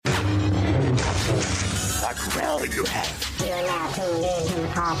shall you have? You are now tuned in to the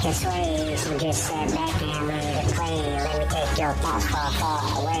podcast way, so just sit back and ready to play. Let me take your thoughts far,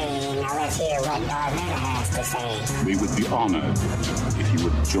 far away. Now let's hear what Darth Vader has to say. We would be honored if you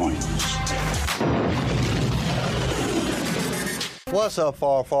would join us. What's up,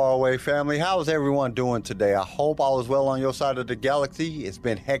 far, far away family? How's everyone doing today? I hope all is well on your side of the galaxy. It's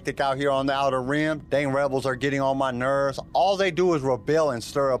been hectic out here on the Outer Rim. Dang rebels are getting on my nerves. All they do is rebel and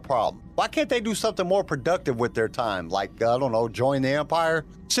stir a problem. Why can't they do something more productive with their time? Like, I don't know, join the Empire?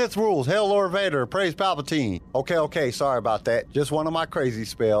 Sith rules, hail Lord Vader, praise Palpatine. Okay, sorry about that. Just one of my crazy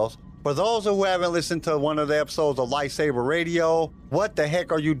spells. For those who haven't listened to one of the episodes of Lightsaber Radio, what the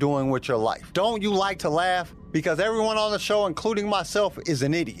heck are you doing with your life? Don't you like to laugh? Because everyone on the show, including myself, is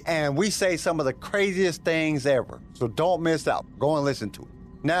an idiot. And we say some of the craziest things ever. So don't miss out. Go and listen to it.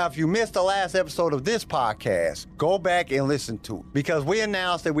 Now, if you missed the last episode of this podcast, go back and listen to it. Because we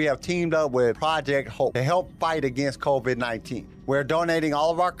announced that we have teamed up with Project Hope to help fight against COVID-19. We're donating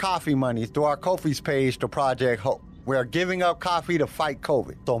all of our coffee money through our Ko-fi's page to Project Hope. We are giving up coffee to fight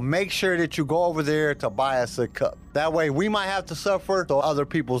COVID. So make sure that you go over there to buy us a cup. That way we might have to suffer so other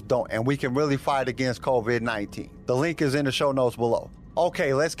people's don't, and we can really fight against COVID-19. The link is in the show notes below.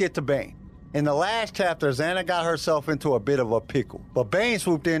 Okay, let's get to Bane. In the last chapter, Zannah got herself into a bit of a pickle, but Bane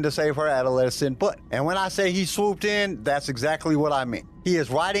swooped in to save her adolescent butt. And when I say he swooped in, that's exactly what I meant. He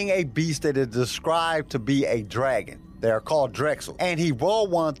is riding a beast that is described to be a dragon. They are called Drexel, and he rode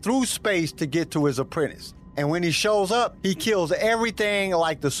one through space to get to his apprentice. And when he shows up, he kills everything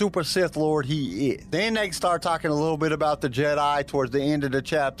like the super Sith Lord he is. Then they start talking a little bit about the Jedi towards the end of the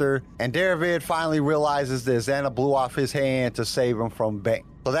chapter, and David finally realizes that Zannah blew off his hand to save him from Bane.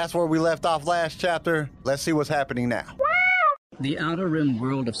 So that's where we left off last chapter. Let's see what's happening now. The Outer Rim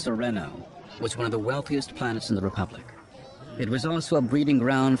world of Serenno was one of the wealthiest planets in the Republic. It was also a breeding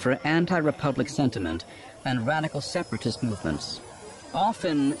ground for anti-Republic sentiment and radical separatist movements,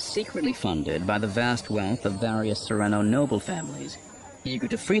 often secretly funded by the vast wealth of various Serenno noble families, eager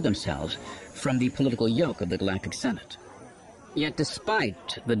to free themselves from the political yoke of the Galactic Senate. Yet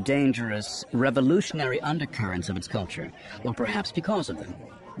despite the dangerous, revolutionary undercurrents of its culture, or perhaps because of them,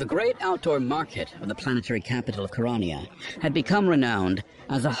 the great outdoor market of the planetary capital of Corania had become renowned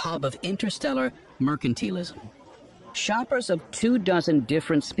as a hub of interstellar mercantilism. Shoppers of 24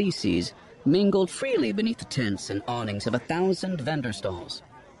 different species mingled freely beneath the tents and awnings of 1,000 vendor stalls.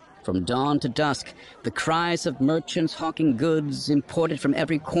 From dawn to dusk, the cries of merchants hawking goods imported from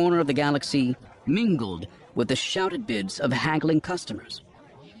every corner of the galaxy mingled with the shouted bids of haggling customers.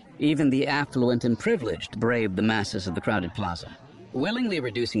 Even the affluent and privileged braved the masses of the crowded plaza, willingly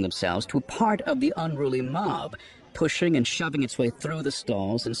reducing themselves to a part of the unruly mob, pushing and shoving its way through the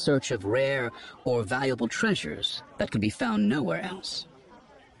stalls in search of rare or valuable treasures that could be found nowhere else.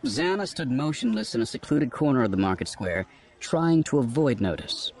 Zannah stood motionless in a secluded corner of the market square, trying to avoid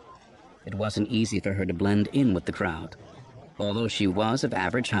notice. It wasn't easy for her to blend in with the crowd. Although she was of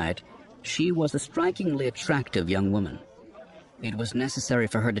average height, she was a strikingly attractive young woman. It was necessary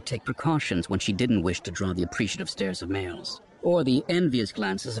for her to take precautions when she didn't wish to draw the appreciative stares of males, or the envious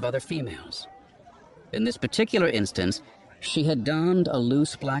glances of other females. In this particular instance, she had donned a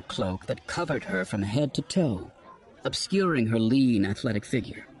loose black cloak that covered her from head to toe, obscuring her lean, athletic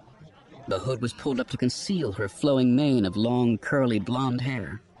figure. The hood was pulled up to conceal her flowing mane of long, curly blonde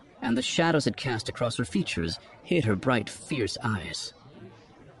hair, and the shadows it cast across her features hid her bright, fierce eyes.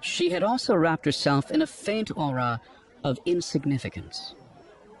 She had also wrapped herself in a faint aura of insignificance,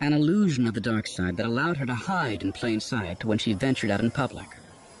 an illusion of the dark side that allowed her to hide in plain sight when she ventured out in public.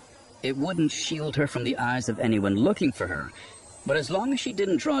 It wouldn't shield her from the eyes of anyone looking for her, but as long as she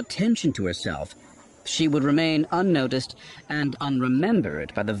didn't draw attention to herself, she would remain unnoticed and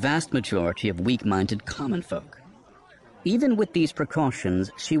unremembered by the vast majority of weak-minded common folk. Even with these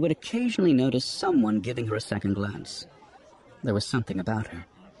precautions, she would occasionally notice someone giving her a second glance. There was something about her,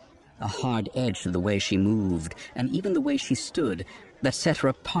 a hard edge to the way she moved, and even the way she stood, that set her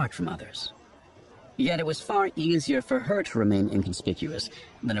apart from others. Yet it was far easier for her to remain inconspicuous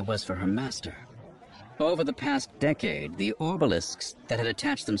than it was for her master. Over the past decade, the obelisks that had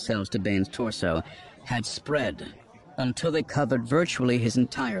attached themselves to Bane's torso had spread until they covered virtually his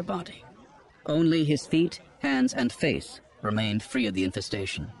entire body. Only his feet, hands, and face remained free of the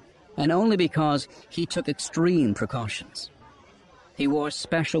infestation, and only because he took extreme precautions. He wore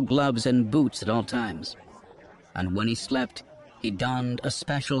special gloves and boots at all times, and when he slept, he donned a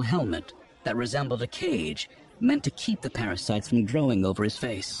special helmet that resembled a cage meant to keep the parasites from growing over his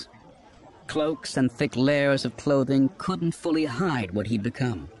face. Cloaks and thick layers of clothing couldn't fully hide what he'd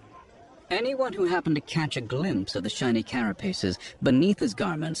become. Anyone who happened to catch a glimpse of the shiny carapaces beneath his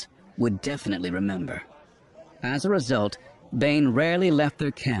garments would definitely remember. As a result, Bane rarely left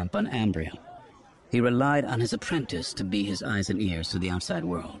their camp on Ambria. He relied on his apprentice to be his eyes and ears to the outside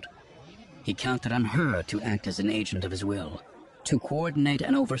world. He counted on her to act as an agent of his will, to coordinate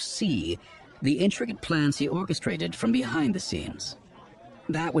and oversee the intricate plans he orchestrated from behind the scenes.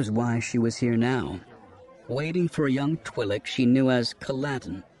 That was why she was here now, waiting for a young Twi'lek she knew as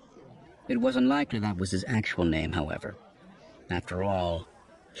Caladan. It wasn't likely that was his actual name, however. After all,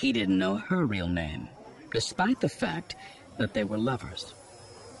 he didn't know her real name, despite the fact that they were lovers.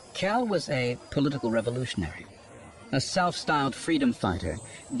 Cal was a political revolutionary, a self-styled freedom fighter,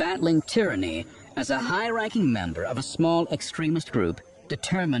 battling tyranny as a high-ranking member of a small extremist group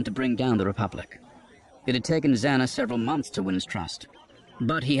determined to bring down the Republic. It had taken Zannah several months to win his trust,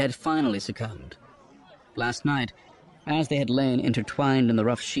 but he had finally succumbed. Last night, as they had lain intertwined in the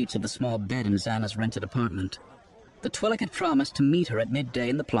rough sheets of the small bed in Zannah's rented apartment, the Twi'lek had promised to meet her at midday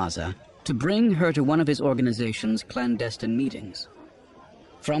in the plaza to bring her to one of his organization's clandestine meetings.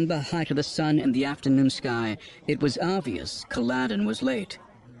 From the height of the sun in the afternoon sky, it was obvious Caladan was late.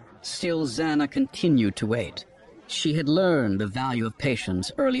 Still, Zannah continued to wait. She had learned the value of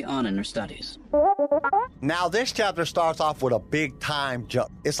patience early on in her studies. Now, this chapter starts off with a big time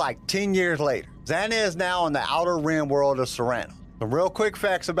jump. It's like 10 years later. Zannah is now in the outer rim world of Serrano. Some real quick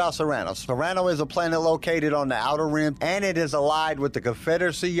facts about Serrano. Serrano is a planet located on the outer rim, and it is allied with the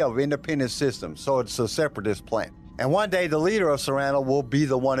Confederacy of Independent Systems, so it's a separatist planet. And one day, the leader of Serrano will be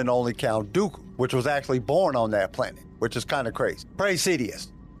the one and only Count Dooku, which was actually born on that planet, which is kind of crazy. Praise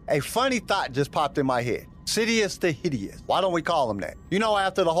Sidious. A funny thought just popped in my head. Sidious the Hideous. Why don't we call him that? You know,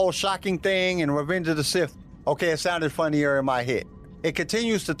 after the whole shocking thing in Revenge of the Sith, okay, it sounded funnier in my head. It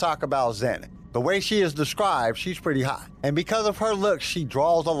continues to talk about Zannah. The way she is described, she's pretty hot. And because of her looks, she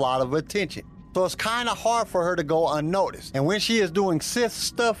draws a lot of attention. So it's kind of hard for her to go unnoticed. And when she is doing Sith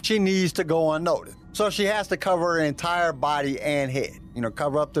stuff, she needs to go unnoticed. So she has to cover her entire body and head. You know,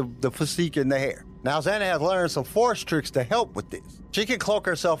 cover up the physique and the hair. Now, Zannah has learned some force tricks to help with this. She can cloak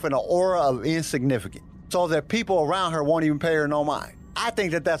herself in an aura of insignificance so that people around her won't even pay her no mind. I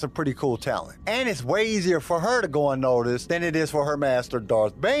think that that's a pretty cool talent. And it's way easier for her to go unnoticed than it is for her master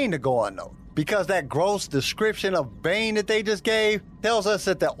Darth Bane to go unnoticed. Because that gross description of Bane that they just gave tells us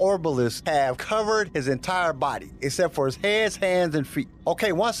that the Orbalists have covered his entire body, except for his head, hands, and feet.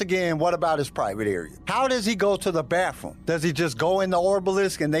 Okay, once again, what about his private area? How does he go to the bathroom? Does he just go in the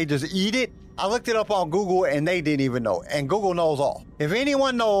Orbalisk and they just eat it? I looked it up on Google and they didn't even know. And Google knows all. If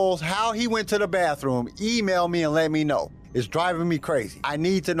anyone knows how he went to the bathroom, email me and let me know. It's driving me crazy. I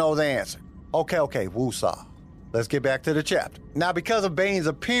need to know the answer. Okay, woosah. Let's get back to the chapter. Now, because of Bane's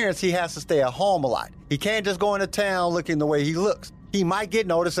appearance, he has to stay at home a lot. He can't just go into town looking the way he looks. He might get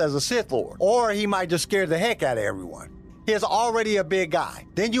noticed as a Sith Lord, or he might just scare the heck out of everyone. He is already a big guy.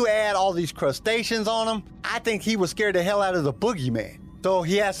 Then you add all these crustaceans on him. I think he would scare the hell out of the boogeyman. So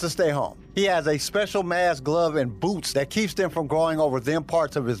he has to stay home. He has a special mask, glove, and boots that keeps them from growing over them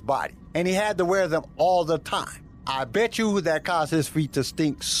parts of his body. And he had to wear them all the time. I bet you that caused his feet to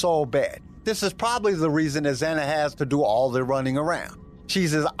stink so bad. This is probably the reason that Zannah has to do all the running around.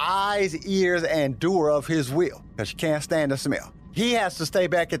 She's his eyes, ears, and doer of his will, because she can't stand the smell. He has to stay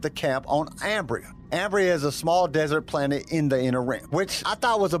back at the camp on Ambria. Ambria is a small desert planet in the Inner Rim, which I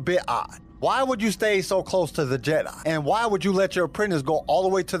thought was a bit odd. Why would you stay so close to the Jedi? And why would you let your apprentice go all the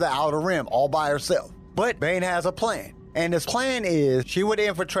way to the Outer Rim all by herself? But Bane has a plan. And his plan is she would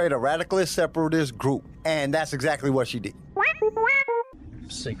infiltrate a radicalist separatist group. And that's exactly what she did.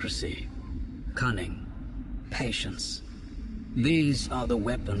 Secrecy, cunning, patience. These are the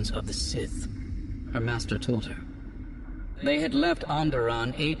weapons of the Sith, her master told her. They had left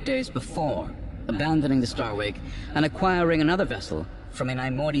Onderon 8 days before, abandoning the Starwake and acquiring another vessel from an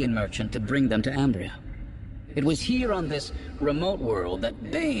Imordian merchant to bring them to Ambria. It was here on this remote world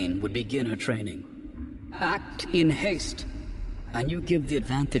that Bane would begin her training. Act in haste, and you give the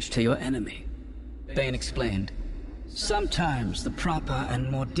advantage to your enemy, Bane explained. Sometimes the proper and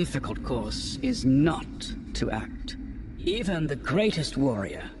more difficult course is not to act. Even the greatest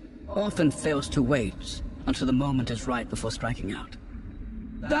warrior often fails to wait until the moment is right before striking out.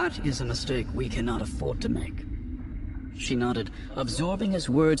 That is a mistake we cannot afford to make. She nodded, absorbing his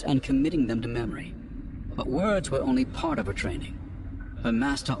words and committing them to memory. But words were only part of her training. Her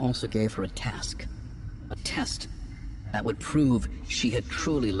master also gave her a task, a test that would prove she had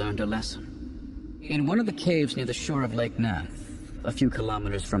truly learned her lesson. In one of the caves near the shore of Lake Nath, a few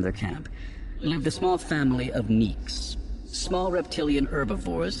kilometers from their camp, lived a small family of Neeks, small reptilian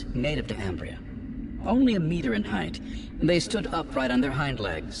herbivores native to Ambria. Only a meter in height, they stood upright on their hind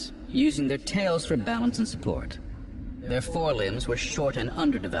legs, using their tails for balance and support. Their forelimbs were short and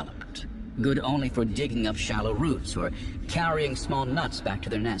underdeveloped, good only for digging up shallow roots or carrying small nuts back to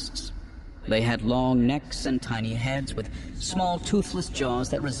their nests. They had long necks and tiny heads with small toothless jaws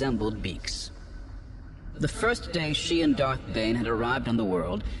that resembled beaks. The first day she and Darth Bane had arrived on the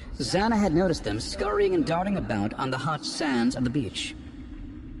world, Zannah had noticed them scurrying and darting about on the hot sands of the beach.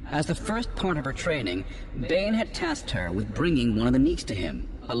 As the first part of her training, Bane had tasked her with bringing one of the Neeks to him,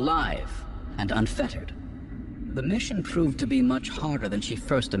 alive and unfettered. The mission proved to be much harder than she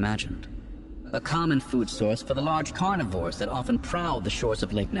first imagined. A common food source for the large carnivores that often prowled the shores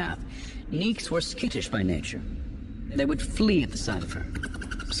of Lake Nath, Neeks were skittish by nature. They would flee at the sight of her,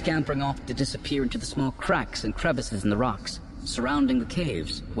 scampering off to disappear into the small cracks and crevices in the rocks surrounding the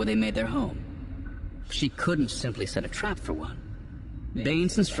caves where they made their home. She couldn't simply set a trap for one.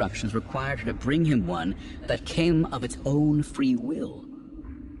 Bane's instructions required her to bring him one that came of its own free will.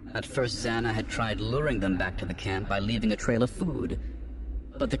 At first, Zannah had tried luring them back to the camp by leaving a trail of food,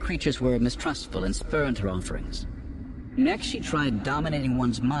 but the creatures were mistrustful and spurned her offerings. Next, she tried dominating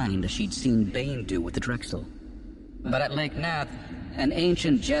one's mind as she'd seen Bane do with the Drexel. But at Lake Nath, an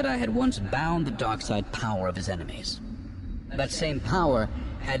ancient Jedi had once bound the dark side power of his enemies. That same power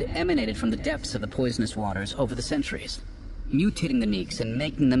had emanated from the depths of the poisonous waters over the centuries, mutating the Neeks and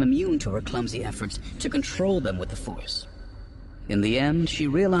making them immune to her clumsy efforts to control them with the Force. In the end, she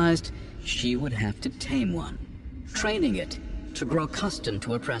realized she would have to tame one, training it to grow accustomed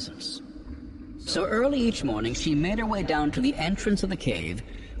to her presence. So early each morning, she made her way down to the entrance of the cave,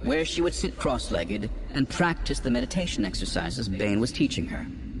 where she would sit cross-legged and practice the meditation exercises Bane was teaching her.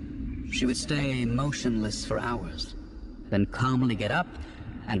 She would stay motionless for hours, then calmly get up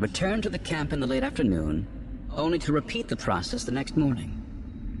and return to the camp in the late afternoon, only to repeat the process the next morning.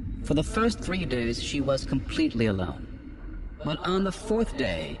 For the first 3 days, she was completely alone. But on the 4th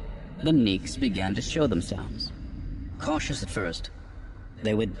day, the Neeks began to show themselves. Cautious at first,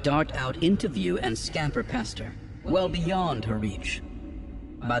 they would dart out into view and scamper past her, well beyond her reach.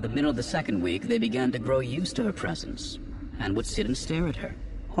 By the middle of the 2nd week, they began to grow used to her presence, and would sit and stare at her,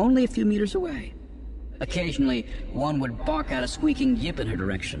 only a few meters away. Occasionally, one would bark out a squeaking yip in her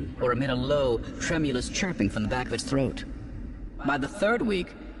direction, or emit a low, tremulous chirping from the back of its throat. By the 3rd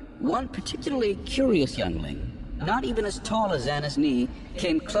week, one particularly curious youngling, not even as tall as Zannah's knee,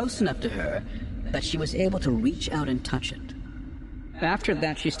 came close enough to her that she was able to reach out and touch it. After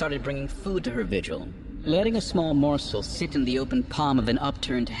that, she started bringing food to her vigil, letting a small morsel sit in the open palm of an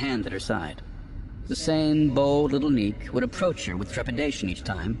upturned hand at her side. The same bold little Neek would approach her with trepidation each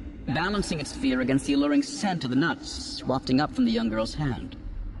time, balancing its fear against the alluring scent of the nuts wafting up from the young girl's hand.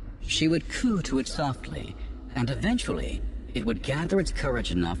 She would coo to it softly, and eventually it would gather its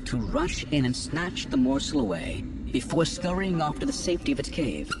courage enough to rush in and snatch the morsel away before scurrying off to the safety of its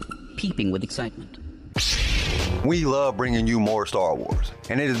cave, peeping with excitement. We love bringing you more Star Wars,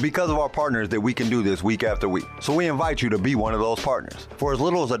 and it is because of our partners that we can do this week after week. So we invite you to be one of those partners. For as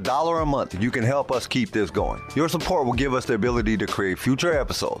little as $1 a month, you can help us keep this going. Your support will give us the ability to create future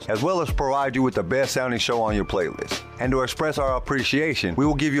episodes, as well as provide you with the best sounding show on your playlist. And to express our appreciation, we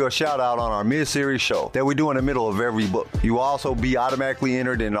will give you a shout out on our mid-series show that we do in the middle of every book. You will also be automatically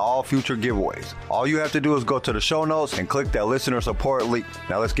entered into all future giveaways. All you have to do is go to the show notes and click that listener support link.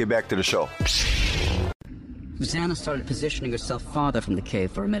 Now let's get back to the show. Zannah started positioning herself farther from the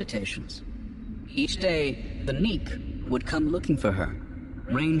cave for her meditations. Each day, the Neek would come looking for her,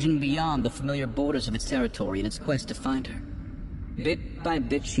 ranging beyond the familiar borders of its territory in its quest to find her. Bit by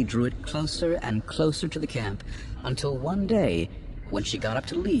bit, she drew it closer and closer to the camp, until one day, when she got up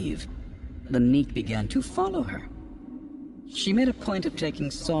to leave, the Neek began to follow her. She made a point of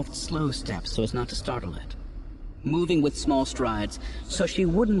taking soft, slow steps so as not to startle it. Moving with small strides, so she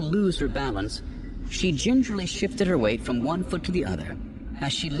wouldn't lose her balance, she gingerly shifted her weight from one foot to the other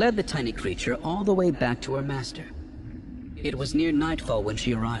as she led the tiny creature all the way back to her master. It was near nightfall when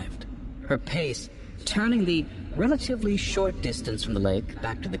she arrived, her pace turning the relatively short distance from the lake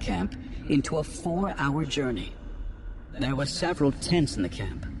back to the camp into a 4-hour journey. There were several tents in the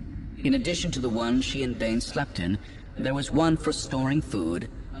camp. In addition to the one she and Bane slept in, there was one for storing food,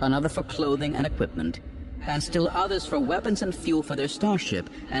 another for clothing and equipment, and still others for weapons and fuel for their starship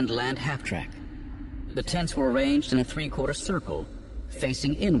and land half-track. The tents were arranged in a 3/4 circle,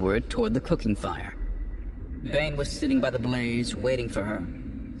 facing inward toward the cooking fire. Bane was sitting by the blaze, waiting for her,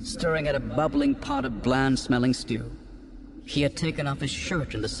 stirring at a bubbling pot of bland-smelling stew. He had taken off his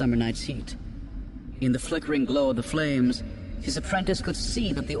shirt in the summer night's heat. In the flickering glow of the flames, his apprentice could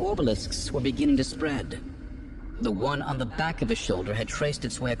see that the obelisks were beginning to spread. The one on the back of his shoulder had traced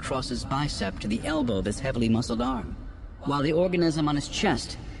its way across his bicep to the elbow of his heavily muscled arm, while the organism on his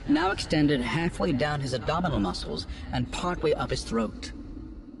chest now extended halfway down his abdominal muscles and partway up his throat.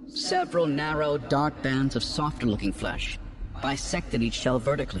 Several narrow, dark bands of softer-looking flesh bisected each shell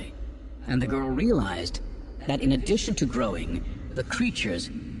vertically, and the girl realized that in addition to growing, the creatures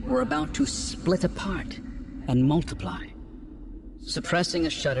were about to split apart and multiply. Suppressing a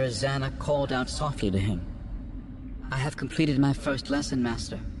shudder, Xana called out softly to him. "I have completed my first lesson,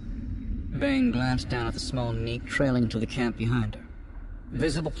 Master." Bane glanced down at the small Neek trailing into the camp behind her,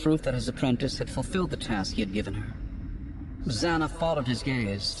 visible proof that his apprentice had fulfilled the task he had given her. Xana followed his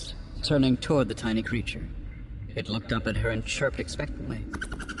gaze, turning toward the tiny creature. It looked up at her and chirped expectantly.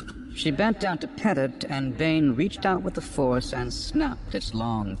 She bent down to pet it, and Bane reached out with the force and snapped its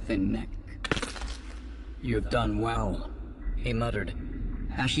long, thin neck. "You've done well," he muttered,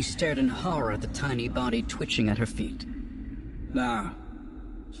 as she stared in horror at the tiny body twitching at her feet. "Now,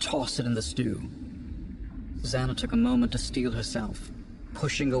 toss it in the stew." Xana took a moment to steel herself,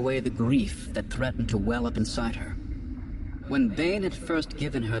 pushing away the grief that threatened to well up inside her. When Bane had first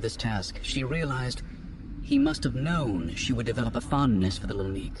given her this task, she realized he must have known she would develop a fondness for the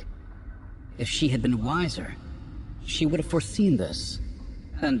little Neek. If she had been wiser, she would have foreseen this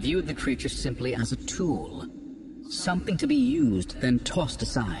and viewed the creature simply as a tool, something to be used then tossed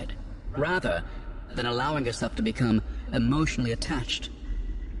aside, rather than allowing herself to become emotionally attached.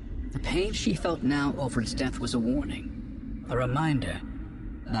 The pain she felt now over its death was a warning, a reminder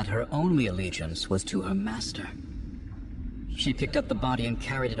that her only allegiance was to her master. She picked up the body and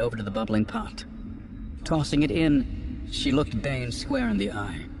carried it over to the bubbling pot. Tossing it in, she looked Bane square in the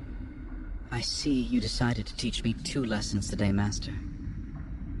eye. "I see you decided to teach me 2 lessons today, Master."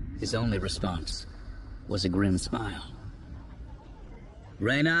 His only response was a grim smile.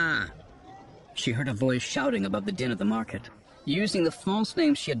 "Reyna!" She heard a voice shouting above the din of the market, using the false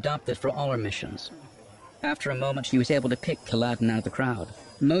name she adopted for all her missions. After a moment, she was able to pick Kaladin out of the crowd,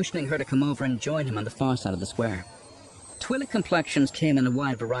 motioning her to come over and join him on the far side of the square. Twi'lek complexions came in a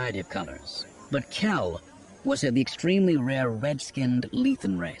wide variety of colors, but Kel was of the extremely rare red-skinned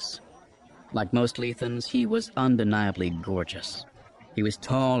Lethan race. Like most Lethans, he was undeniably gorgeous. He was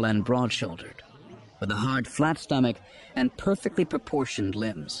tall and broad-shouldered, with a hard, flat stomach and perfectly proportioned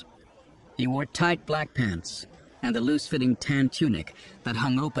limbs. He wore tight black pants and the loose-fitting tan tunic that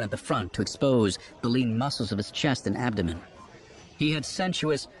hung open at the front to expose the lean muscles of his chest and abdomen. He had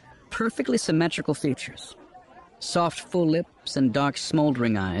sensuous, perfectly symmetrical features, soft, full lips and dark,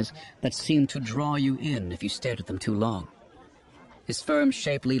 smoldering eyes that seemed to draw you in if you stared at them too long. His firm,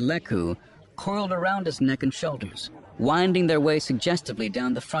 shapely leku coiled around his neck and shoulders, winding their way suggestively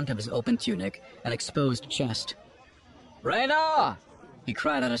down the front of his open tunic and exposed chest. "Reyna!" he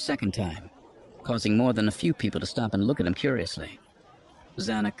cried out a second time, causing more than a few people to stop and look at him curiously.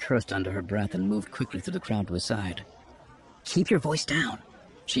 Xana cursed under her breath and moved quickly through the crowd to his side. "Keep your voice down,"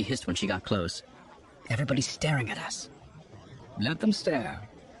 she hissed when she got close. "Everybody's staring at us." "Let them stare,"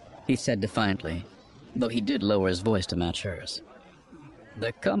 he said defiantly, though he did lower his voice to match hers.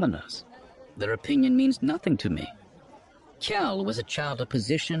 "They're commoners. Their opinion means nothing to me." Kel was a child of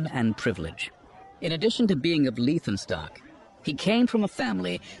position and privilege. In addition to being of Lethan stock, he came from a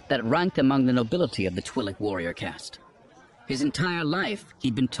family that ranked among the nobility of the Twi'lek warrior caste. His entire life,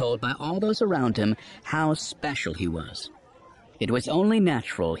 he'd been told by all those around him how special he was. It was only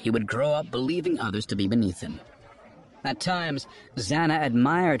natural he would grow up believing others to be beneath him. At times, Xana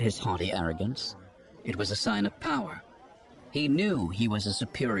admired his haughty arrogance. It was a sign of power. He knew he was a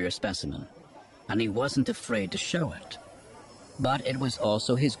superior specimen, and he wasn't afraid to show it. But it was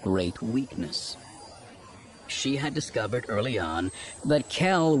also his great weakness. She had discovered early on that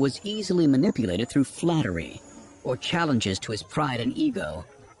Kel was easily manipulated through flattery or challenges to his pride and ego,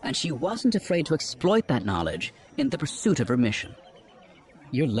 and she wasn't afraid to exploit that knowledge in the pursuit of her mission.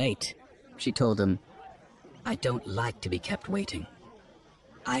 "You're late," she told him. "I don't like to be kept waiting.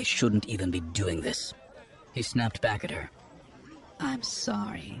 I shouldn't even be doing this." He snapped back at her. "I'm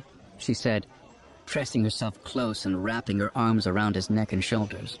sorry," she said, pressing herself close and wrapping her arms around his neck and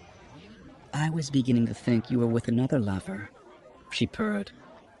shoulders. "I was beginning to think you were with another lover," she purred.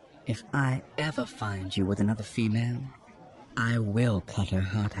 "If I ever find you with another female, I will cut her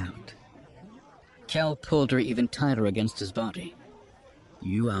heart out." Kel pulled her even tighter against his body.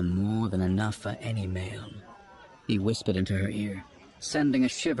 "You are more than enough for any male," he whispered into her ear, sending a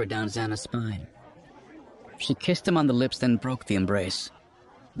shiver down Xana's spine. She kissed him on the lips, then broke the embrace.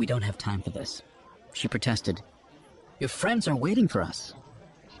 "We don't have time for this," she protested. "Your friends are waiting for us."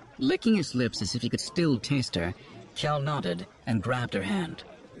 Licking his lips as if he could still taste her, Kel nodded and grabbed her hand.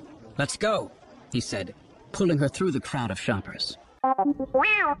 "Let's go," he said, pulling her through the crowd of shoppers.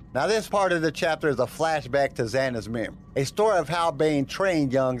 Now this part of the chapter is a flashback to Xana's memory, a story of how Bane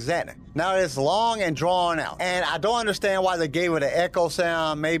trained young Xana. Now it's long and drawn out, and I don't understand why they gave it an echo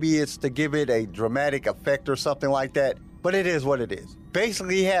sound. Maybe it's to give it a dramatic effect or something like that, but it is what it is.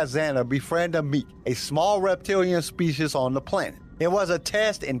 Basically, he has Xana befriend a Meek, a small reptilian species on the planet. It was a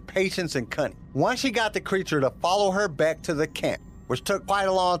test in patience and cunning. Once she got the creature to follow her back to the camp, which took quite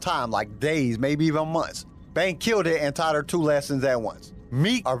a long time, like days, maybe even months, Bane killed it and taught her 2 lessons at once.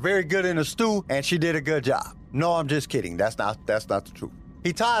 Meek are very good in the stew, and she did a good job. No, I'm just kidding. That's not the truth.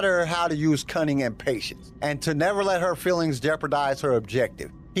 He taught her how to use cunning and patience, and to never let her feelings jeopardize her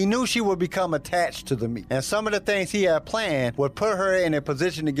objective. He knew she would become attached to the Meek, and some of the things he had planned would put her in a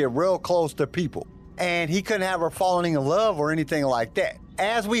position to get real close to people. And he couldn't have her falling in love or anything like that.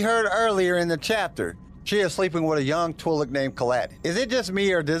 As we heard earlier in the chapter, she is sleeping with a young Twi'lek named Kaladin. Is it just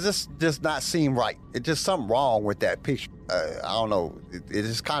me, or does this just not seem right? It's just something wrong with that picture. I don't know. It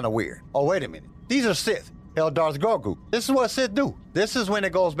is kind of weird. Oh, wait a minute. These are Sith. Eldar's Grogu. This is what Sith do. This is when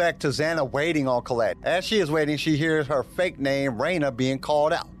it goes back to Xana waiting on Kaladin. As she is waiting, she hears her fake name, Reyna, being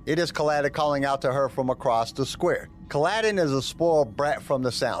called out. It is Kaladin calling out to her from across the square. Kaladin is a spoiled brat from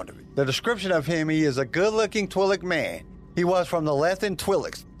the sound of it. The description of him, he is a good-looking Twi'lek man. He was from the Lethan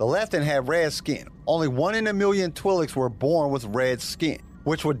Twi'leks. The Lethan had red skin. Only 1 in a million Twi'leks were born with red skin,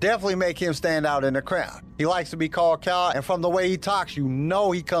 which would definitely make him stand out in the crowd. He likes to be called Cal, and from the way he talks, you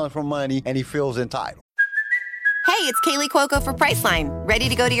know he comes from money and he feels entitled. Hey, it's Kaylee Cuoco for Priceline. Ready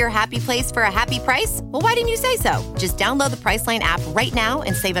to go to your happy place for a happy price? Well, why didn't you say so? Just download the Priceline app right now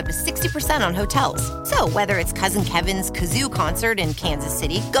and save up to 60% on hotels. So whether it's Cousin Kevin's Kazoo Concert in Kansas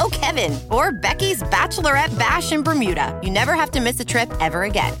City, go Kevin, or Becky's Bachelorette Bash in Bermuda, you never have to miss a trip ever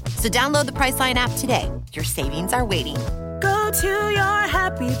again. So download the Priceline app today. Your savings are waiting. Go to your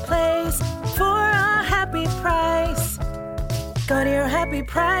happy place for a happy price. Go to your happy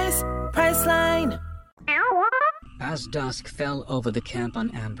price, Priceline. As dusk fell over the camp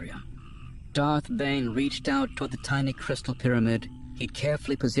on Ambria, Darth Bane reached out toward the tiny crystal pyramid he'd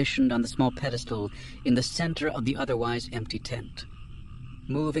carefully positioned on the small pedestal in the center of the otherwise empty tent.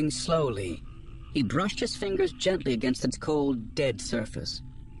 Moving slowly, he brushed his fingers gently against its cold, dead surface,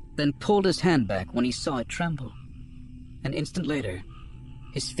 then pulled his hand back when he saw it tremble. An instant later,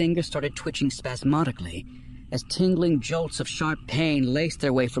 his fingers started twitching spasmodically as tingling jolts of sharp pain laced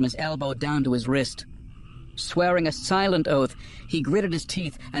their way from his elbow down to his wrist. Swearing a silent oath, he gritted his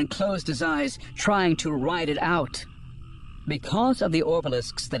teeth and closed his eyes, trying to ride it out. Because of the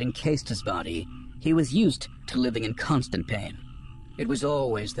obelisks that encased his body, he was used to living in constant pain. It was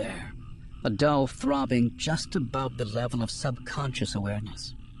always there, a dull throbbing just above the level of subconscious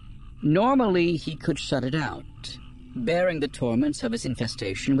awareness. Normally, he could shut it out, bearing the torments of his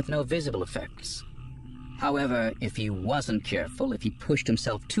infestation with no visible effects. However, if he wasn't careful, if he pushed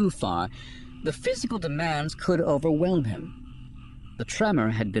himself too far, the physical demands could overwhelm him. The tremor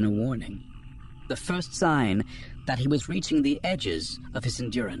had been a warning, the first sign that he was reaching the edges of his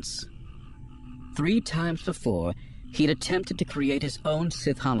endurance. 3 times before, he'd attempted to create his own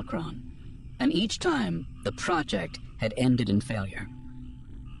Sith holocron, and each time the project had ended in failure.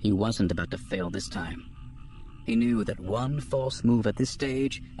 He wasn't about to fail this time. He knew that one false move at this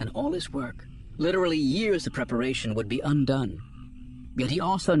stage and all his work, literally years of preparation, would be undone. Yet he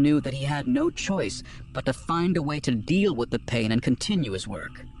also knew that he had no choice but to find a way to deal with the pain and continue his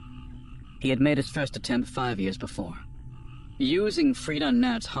work. He had made his first attempt 5 years before. Using Frida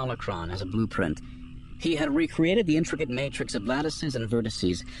Nat's holocron as a blueprint, he had recreated the intricate matrix of lattices and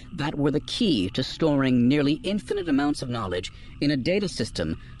vertices that were the key to storing nearly infinite amounts of knowledge in a data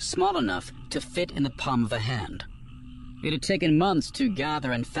system small enough to fit in the palm of a hand. It had taken months to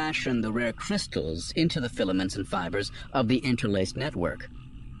gather and fashion the rare crystals into the filaments and fibers of the interlaced network,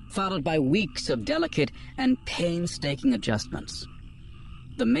 followed by weeks of delicate and painstaking adjustments.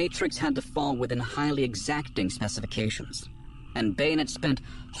 The matrix had to fall within highly exacting specifications, and Bane had spent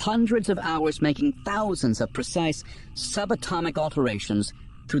hundreds of hours making thousands of precise subatomic alterations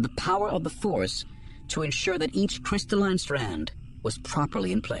through the power of the Force to ensure that each crystalline strand was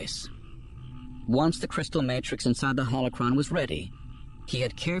properly in place. Once the crystal matrix inside the holocron was ready, he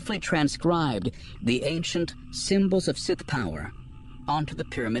had carefully transcribed the ancient symbols of Sith power onto the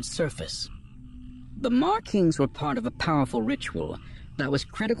pyramid's surface. The markings were part of a powerful ritual that was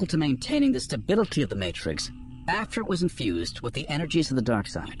critical to maintaining the stability of the matrix after it was infused with the energies of the dark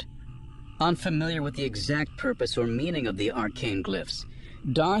side. Unfamiliar with the exact purpose or meaning of the arcane glyphs,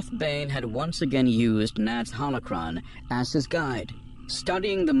 Darth Bane had once again used Nat's holocron as his guide,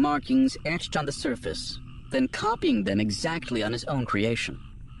 studying the markings etched on the surface, then copying them exactly on his own creation.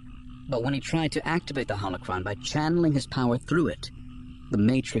 But when he tried to activate the holocron by channeling his power through it, the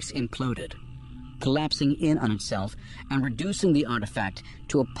Matrix imploded, collapsing in on itself and reducing the artifact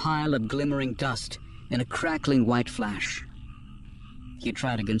to a pile of glimmering dust in a crackling white flash. He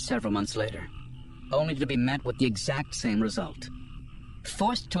tried again several months later, only to be met with the exact same result.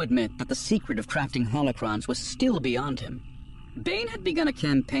 Forced to admit that the secret of crafting holocrons was still beyond him, Bane had begun a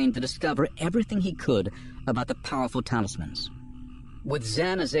campaign to discover everything he could about the powerful talismans. With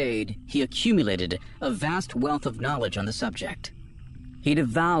Xana's aid, he accumulated a vast wealth of knowledge on the subject. He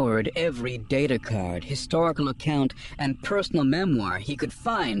devoured every data card, historical account, and personal memoir he could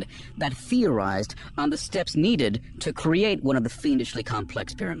find that theorized on the steps needed to create one of the fiendishly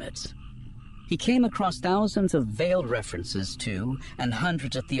complex pyramids. He came across thousands of veiled references to, and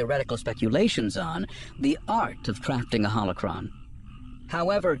hundreds of theoretical speculations on, the art of crafting a holocron.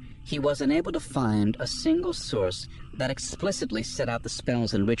 However, he was unable to find a single source that explicitly set out the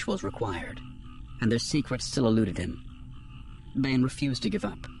spells and rituals required, and their secrets still eluded him. Bane refused to give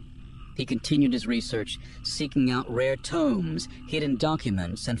up. He continued his research, seeking out rare tomes, hidden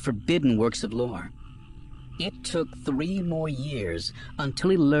documents, and forbidden works of lore. It took 3 more years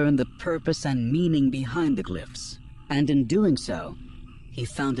until he learned the purpose and meaning behind the glyphs, and in doing so, he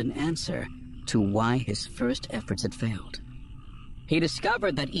found an answer to why his first efforts had failed. He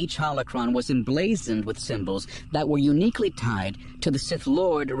discovered that each holocron was emblazoned with symbols that were uniquely tied to the Sith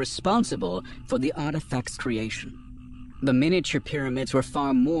Lord responsible for the artifact's creation. The miniature pyramids were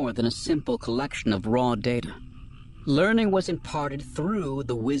far more than a simple collection of raw data. Learning was imparted through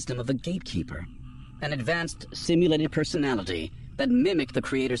the wisdom of a gatekeeper, an advanced simulated personality that mimicked the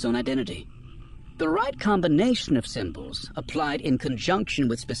creator's own identity. The right combination of symbols, applied in conjunction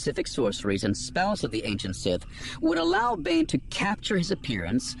with specific sorceries and spells of the ancient Sith, would allow Bane to capture his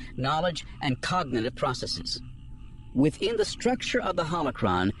appearance, knowledge, and cognitive processes. Within the structure of the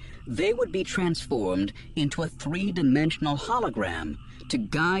holocron, they would be transformed into a 3-dimensional hologram to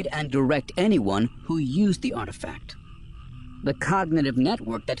guide and direct anyone who used the artifact. The cognitive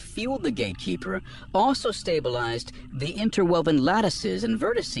network that fueled the Gatekeeper also stabilized the interwoven lattices and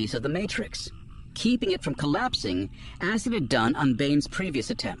vertices of the Matrix, keeping it from collapsing as it had done on Bane's previous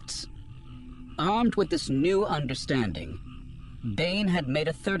attempts. Armed with this new understanding, Bane had made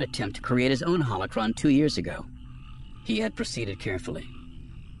a third attempt to create his own holocron 2 years ago. He had proceeded carefully.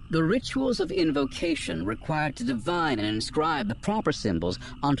 The rituals of invocation required to divine and inscribe the proper symbols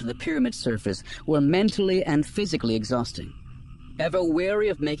onto the pyramid surface were mentally and physically exhausting. Ever wary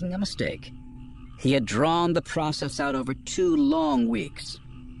of making a mistake, he had drawn the process out over 2 long weeks.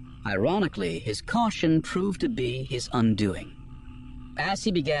 Ironically, his caution proved to be his undoing. As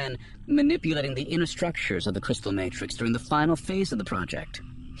he began manipulating the inner structures of the crystal matrix during the final phase of the project,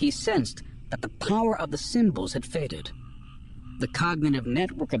 he sensed that the power of the symbols had faded. The cognitive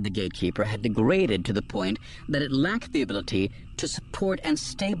network of the Gatekeeper had degraded to the point that it lacked the ability to support and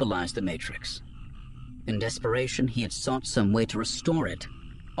stabilize the matrix. In desperation, he had sought some way to restore it,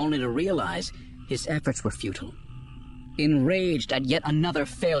 only to realize his efforts were futile. Enraged at yet another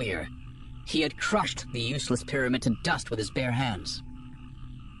failure, he had crushed the useless pyramid to dust with his bare hands.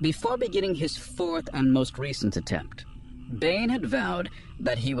 Before beginning his 4th and most recent attempt, Bane had vowed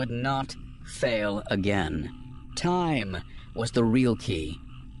that he would not fail again. Time was the real key.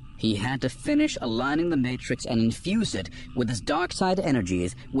 He had to finish aligning the Matrix and infuse it with his dark side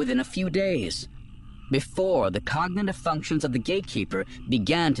energies within a few days, before the cognitive functions of the Gatekeeper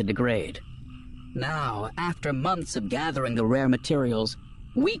began to degrade. Now, after months of gathering the rare materials,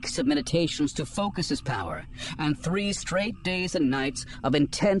 weeks of meditations to focus his power, and 3 straight days and nights of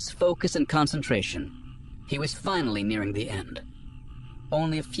intense focus and concentration, he was finally nearing the end.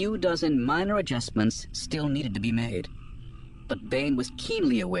 Only a few dozen minor adjustments still needed to be made, but Bane was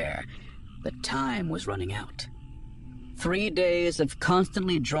keenly aware that time was running out. 3 days of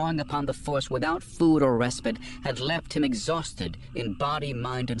constantly drawing upon the Force without food or respite had left him exhausted in body,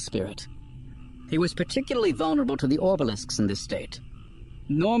 mind, and spirit. He was particularly vulnerable to the Orbalisks in this state.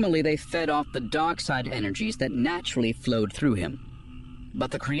 Normally they fed off the dark side energies that naturally flowed through him.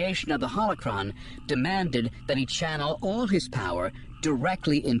 But the creation of the holocron demanded that he channel all his power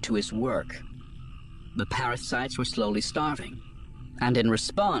directly into his work. The parasites were slowly starving, and in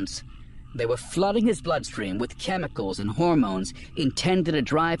response, they were flooding his bloodstream with chemicals and hormones intended to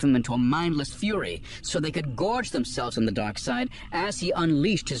drive him into a mindless fury so they could gorge themselves on the dark side as he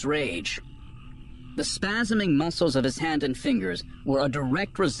unleashed his rage. The spasming muscles of his hand and fingers were a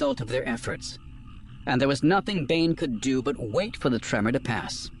direct result of their efforts, and there was nothing Bane could do but wait for the tremor to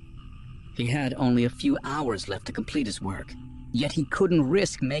pass. He had only a few hours left to complete his work, Yet he couldn't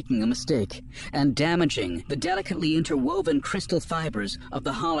risk making a mistake and damaging the delicately interwoven crystal fibers of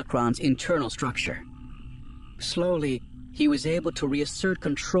the holocron's internal structure. Slowly, he was able to reassert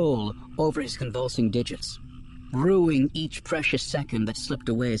control over his convulsing digits, rueing each precious second that slipped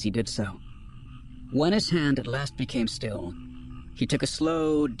away as he did so. When his hand at last became still, he took a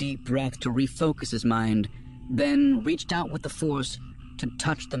slow, deep breath to refocus his mind, then reached out with the force to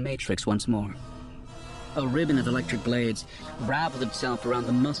touch the matrix once more. A ribbon of electric blades raveled itself around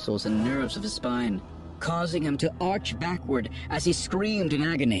the muscles and nerves of his spine, causing him to arch backward as he screamed in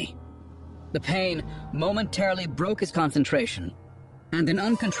agony. The pain momentarily broke his concentration, and an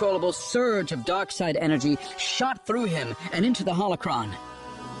uncontrollable surge of dark side energy shot through him and into the holocron.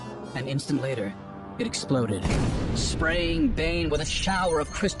 An instant later, it exploded, spraying Bane with a shower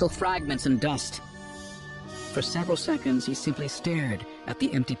of crystal fragments and dust. For several seconds, he simply stared at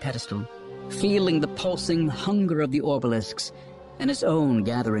the empty pedestal, feeling the pulsing hunger of the obelisks and his own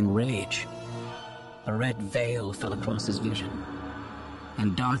gathering rage. A red veil fell across his vision,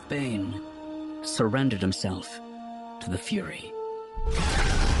 and Darth Bane surrendered himself to the Fury.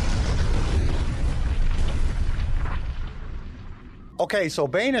 Okay, so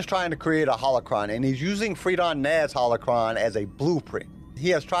Bane is trying to create a holocron, and he's using Freedon Nad's holocron as a blueprint. He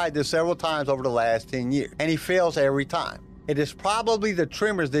has tried this several times over the last 10 years, and he fails every time. It is probably the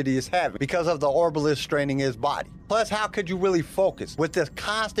tremors that he is having because of the Orbalisk straining his body. Plus, how could you really focus with this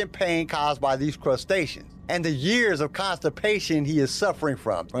constant pain caused by these crustaceans and the years of constipation he is suffering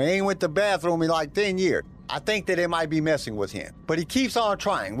from? He ain't went to the bathroom in like 10 years. I think that it might be messing with him. But he keeps on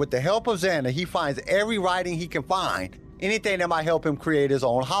trying. With the help of Xana, he finds every writing he can find, anything that might help him create his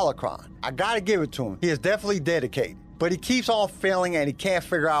own holocron. I gotta give it to him. He is definitely dedicated. But he keeps on failing and he can't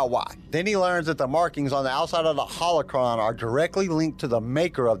figure out why. Then he learns that the markings on the outside of the holocron are directly linked to the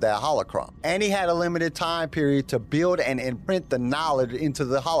maker of that holocron. And he had a limited time period to build and imprint the knowledge into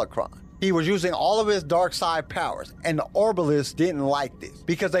the holocron. He was using all of his dark side powers, and the Orbalisks didn't like this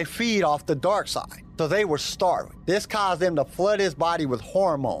because they feed off the dark side. So they were starving. This caused them to flood his body with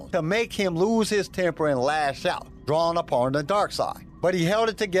hormones to make him lose his temper and lash out, drawn upon the dark side. But he held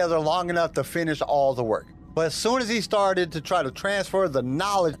it together long enough to finish all the work. But as soon as he started to try to transfer the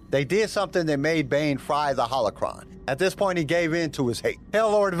knowledge, they did something that made Bane fry the holocron. At this point, he gave in to his hate.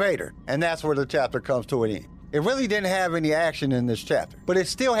 Hell Lord Vader. And that's where the chapter comes to an end. It really didn't have any action in this chapter, but it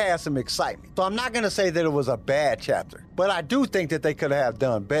still had some excitement. So I'm not going to say that it was a bad chapter, but I do think that they could have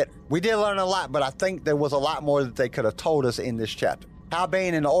done better. We did learn a lot, but I think there was a lot more that they could have told us in this chapter. How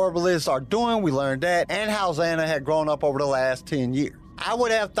Bane and the Orbalisks are doing, we learned that, and how Xana had grown up over the last 10 years. I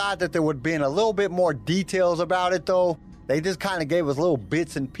would have thought that there would have been a little bit more details about it, though. They just kind of gave us little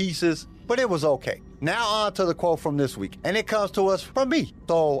bits and pieces, but it was okay. Now on to the quote from this week, and it comes to us from me.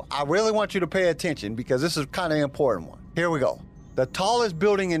 So I really want you to pay attention because this is kind of an important one. Here we go. The tallest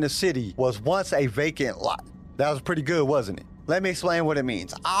building in the city was once a vacant lot. That was pretty good, wasn't it? Let me explain what it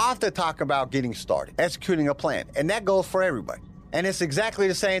means. I often talk about getting started, executing a plan, and that goes for everybody. And it's exactly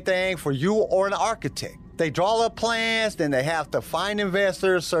the same thing for you or an architect. They draw up plans, then they have to find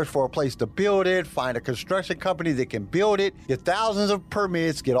investors, search for a place to build it, find a construction company that can build it, get thousands of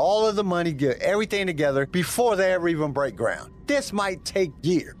permits, get all of the money, get everything together before they ever even break ground. This might take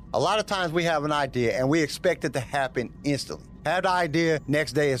years. A lot of times we have an idea and we expect it to happen instantly. Have the idea,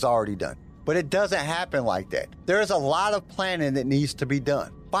 next day it's already done. But it doesn't happen like that. There is a lot of planning that needs to be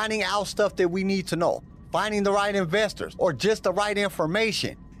done. Finding out stuff that we need to know, finding the right investors, or just the right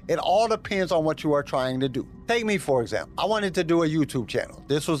information. It all depends on what you are trying to do. Take me, for example. I wanted to do a YouTube channel.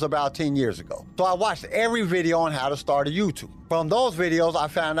 This was about 10 years ago. So I watched every video on how to start a YouTube. From those videos, I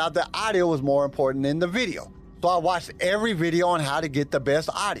found out that audio was more important than the video. So I watched every video on how to get the best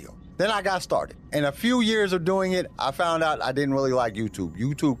audio. Then I got started. In a few years of doing it, I found out I didn't really like YouTube.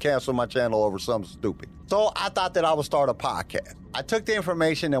 YouTube canceled my channel over something stupid. So I thought that I would start a podcast. I took the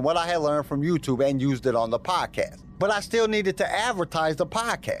information and what I had learned from YouTube and used it on the podcast. But I still needed to advertise the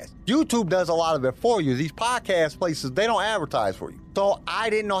podcast. YouTube does a lot of it for you. These podcast places, they don't advertise for you. So I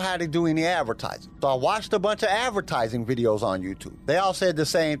didn't know how to do any advertising. So I watched a bunch of advertising videos on YouTube. They all said the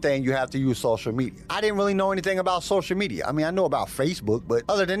same thing, you have to use social media. I didn't really know anything about social media. I mean, I know about Facebook, but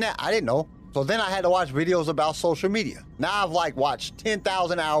other than that, I didn't know. So then I had to watch videos about social media. Now I've watched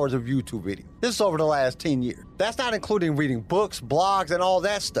 10,000 hours of YouTube videos. This is over the last 10 years. That's not including reading books, blogs, and all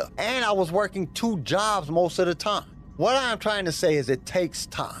that stuff. And I was working 2 jobs most of the time. What I'm trying to say is it takes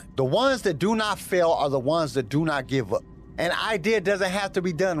time. The ones that do not fail are the ones that do not give up. An idea doesn't have to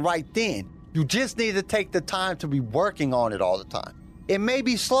be done right then. You just need to take the time to be working on it all the time. It may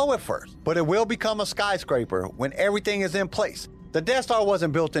be slow at first, but it will become a skyscraper when everything is in place. The Death Star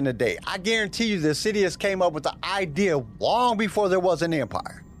wasn't built in a day. I guarantee you that Sidious came up with the idea long before there was an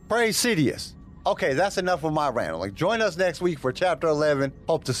empire. Praise Sidious. Okay, that's enough of my rambling. Join us next week for Chapter 11.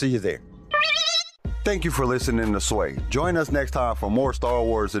 Hope to see you there. Thank you for listening to Sway. Join us next time for more Star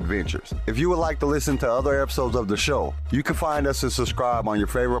Wars adventures. If you would like to listen to other episodes of the show, you can find us and subscribe on your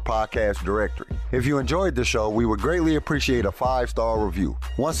favorite podcast directory. If you enjoyed the show, we would greatly appreciate a 5-star review.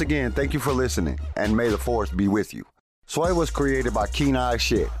 Once again, thank you for listening, and may the Force be with you. Sway was created by Keen Eye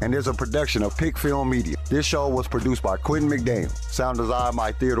Shit and is a production of Pick Film Media. This show was produced by Quentin McDaniel. Sound design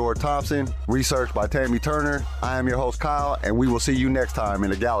by Theodore Thompson. Research by Tammy Turner. I am your host, Kyle, and we will see you next time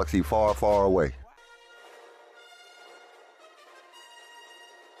in a galaxy far, far away.